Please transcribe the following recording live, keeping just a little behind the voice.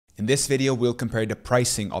In this video, we'll compare the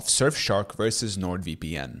pricing of Surfshark versus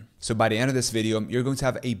NordVPN. So by the end of this video, you're going to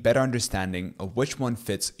have a better understanding of which one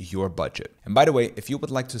fits your budget. And by the way, if you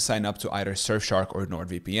would like to sign up to either Surfshark or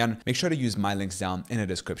NordVPN, make sure to use my links down in the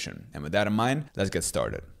description. And with that in mind, let's get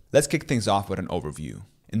started. Let's kick things off with an overview.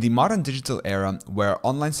 In the modern digital era, where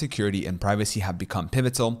online security and privacy have become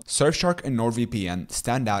pivotal, Surfshark and NordVPN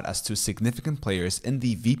stand out as two significant players in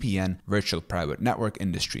the VPN virtual private network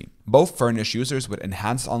industry. Both furnish users with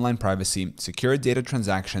enhanced online privacy, secure data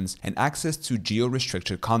transactions, and access to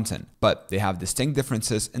geo-restricted content, but they have distinct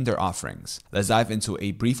differences in their offerings. Let's dive into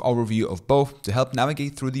a brief overview of both to help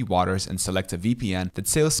navigate through the waters and select a VPN that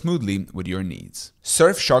sails smoothly with your needs.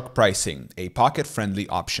 Surfshark Pricing, a pocket-friendly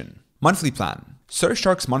option. Monthly plan.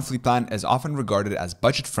 Surfshark's monthly plan is often regarded as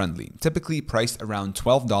budget-friendly, typically priced around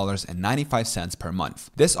 $12.95 per month.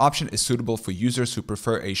 This option is suitable for users who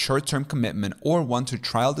prefer a short-term commitment or want to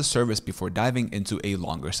trial the service before diving into a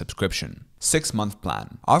longer subscription. 6-month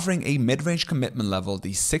plan. Offering a mid-range commitment level,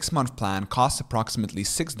 the 6-month plan costs approximately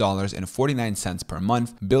 $6.49 per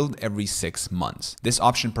month, billed every 6 months. This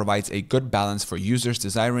option provides a good balance for users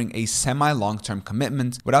desiring a semi-long-term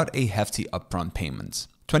commitment without a hefty upfront payment.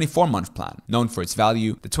 24-month plan. Known for its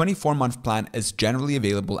value, the 24-month plan is generally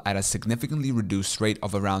available at a significantly reduced rate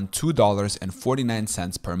of around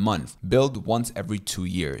 $2.49 per month, billed once every 2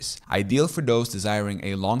 years. Ideal for those desiring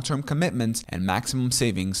a long-term commitment and maximum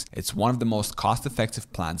savings, it's one of the most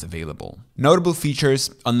cost-effective plans available. Notable features: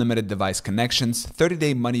 unlimited device connections,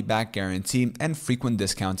 30-day money-back guarantee, and frequent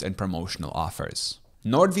discounts and promotional offers.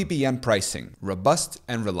 NordVPN pricing: robust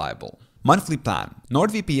and reliable. Monthly plan.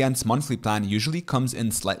 NordVPN's monthly plan usually comes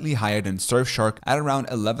in slightly higher than Surfshark at around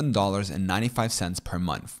 $11.95 per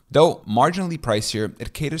month. Though marginally pricier,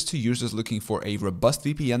 it caters to users looking for a robust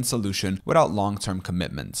VPN solution without long-term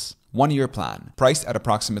commitments. 1-year plan. Priced at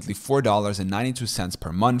approximately $4.92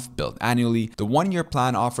 per month, billed annually, the 1-year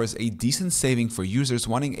plan offers a decent saving for users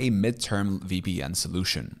wanting a mid-term VPN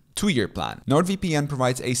solution. 2-year plan. NordVPN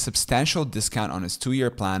provides a substantial discount on its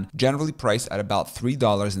 2-year plan, generally priced at about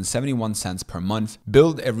 $3.71 per month,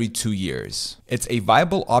 billed every 2 years. It's a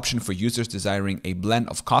viable option for users desiring a blend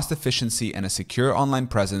of cost efficiency and a secure online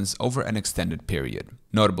presence over an extended period.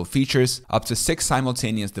 Notable features: up to 6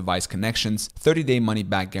 simultaneous device connections, 30-day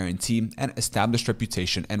money-back guarantee, and established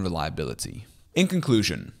reputation and reliability. In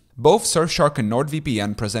conclusion, both Surfshark and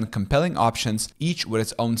NordVPN present compelling options, each with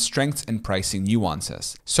its own strengths and pricing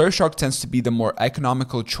nuances. Surfshark tends to be the more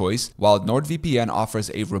economical choice, while NordVPN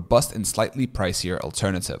offers a robust and slightly pricier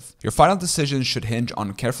alternative. Your final decision should hinge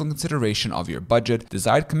on careful consideration of your budget,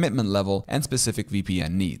 desired commitment level, and specific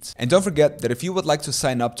VPN needs. And don't forget that if you would like to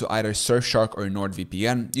sign up to either Surfshark or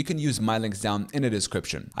NordVPN, you can use my links down in the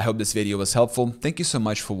description. I hope this video was helpful. Thank you so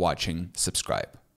much for watching. Subscribe.